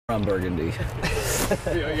on Burgundy.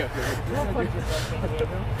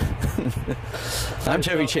 I'm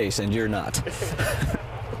Chevy Chase, and you're not.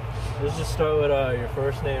 Let's just start with your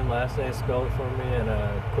first name, last name, spell it for me, and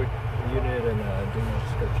a quick unit and general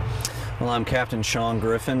description. Well, I'm Captain Sean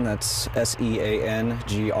Griffin. That's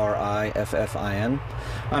SEANGRIFFIN.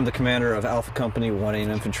 I'm the commander of Alpha Company 1A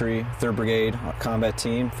Infantry, 3rd Brigade Combat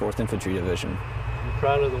Team, 4th Infantry Division. You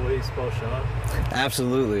proud of the way you spell Sean?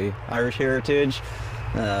 Absolutely. Irish heritage.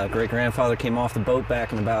 Great-grandfather came off the boat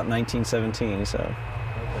back in about 1917, so. Okay,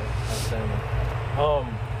 outstanding.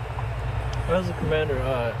 As a commander,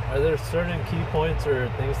 are there certain key points or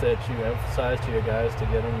things that you emphasize to your guys to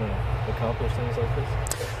get them to accomplish things like this?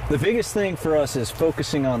 The biggest thing for us is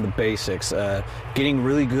focusing on the basics, getting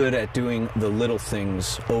really good at doing the little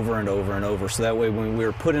things over and over and over, so that way when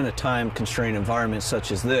we're put in a time-constrained environment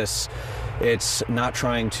such as this, it's not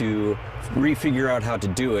trying to refigure out how to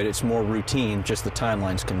do it, it's more routine, just the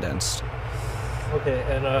timeline's condensed. Okay,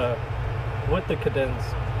 and with the condensed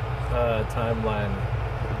timeline,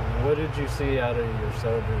 what did you see out of your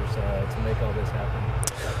soldiers to make all this happen?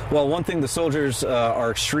 Well, one thing, the soldiers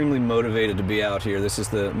are extremely motivated to be out here. This is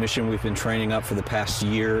the mission we've been training up for the past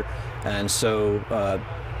year, and so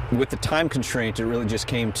with the time constraint, it really just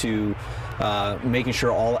came to making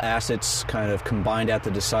sure all assets kind of combined at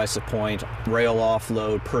the decisive point, rail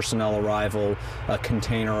offload, personnel arrival,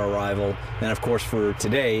 container arrival, and of course for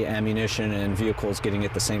today, ammunition and vehicles getting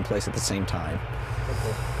at the same place at the same time.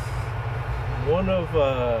 Okay. One of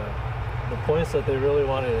the points that they really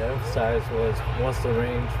wanted to emphasize was once the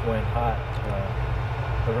range went hot,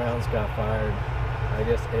 the rounds got fired. I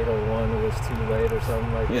guess 801 was too late or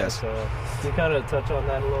something like yes. that. So can you kind of touch on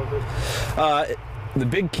that a little bit? The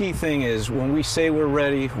big key thing is when we say we're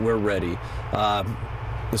ready, we're ready.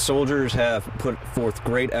 The soldiers have put forth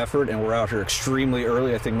great effort, and we're out here extremely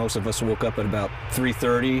early. I think most of us woke up at about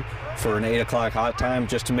 3:30 for an 8 o'clock hot time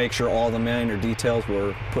just to make sure all the minor details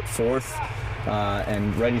were put forth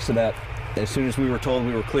and ready so that as soon as we were told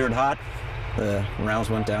we were cleared hot, the rounds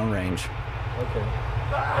went down range. Okay.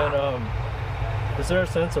 And is there a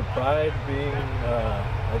sense of pride being,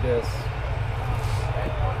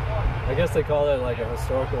 I guess they call it like a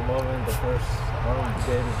historical moment, the first armed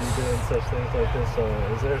brigade to be doing such things like this, so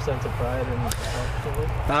is there a sense of pride in accomplishing it?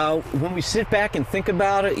 When we sit back and think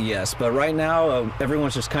about it, yes, but right now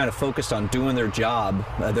everyone's just kind of focused on doing their job.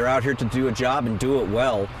 They're out here to do a job and do it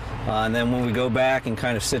well. And then when we go back and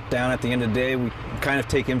kind of sit down at the end of the day, we kind of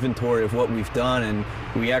take inventory of what we've done, and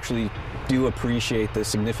we actually do appreciate the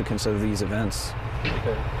significance of these events.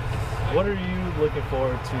 Okay. What are you looking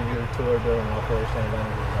forward to your tour during Operation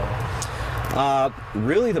Advantage?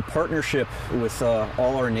 Really the partnership with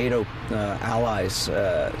all our NATO allies.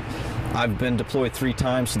 I've been deployed 3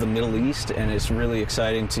 times to the Middle East, and it's really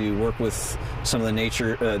exciting to work with some of the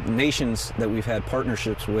nations that we've had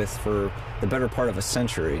partnerships with for the better part of a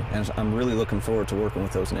century, and I'm really looking forward to working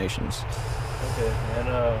with those nations. Okay, and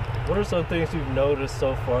what are some things you've noticed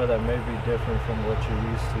so far that may be different from what you're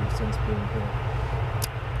used to since being here?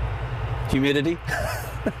 Humidity,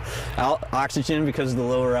 oxygen because of the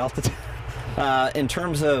lower altitude. In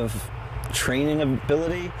terms of training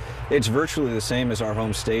ability, it's virtually the same as our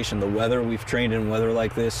home station. The weather, we've trained in weather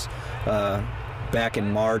like this back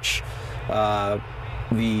in March.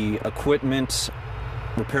 The equipment,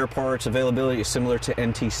 repair parts, availability is similar to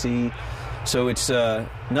NTC. So it's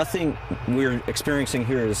nothing we're experiencing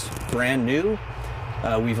here is brand new.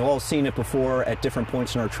 We've all seen it before at different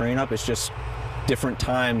points in our train up. It's just different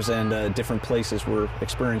times and different places we're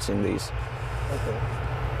experiencing these. Okay.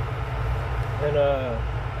 And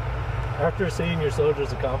after seeing your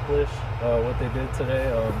soldiers accomplish what they did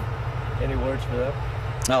today, any words for them?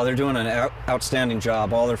 Oh, they're doing an outstanding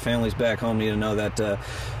job. All their families back home need to know that the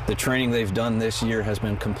training they've done this year has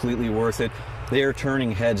been completely worth it. They are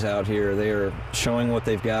turning heads out here. They are showing what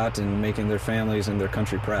they've got and making their families and their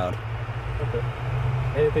country proud. Okay.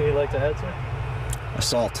 Anything you'd like to add, sir?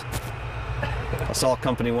 Assault. Assault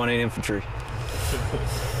Company 1A Infantry.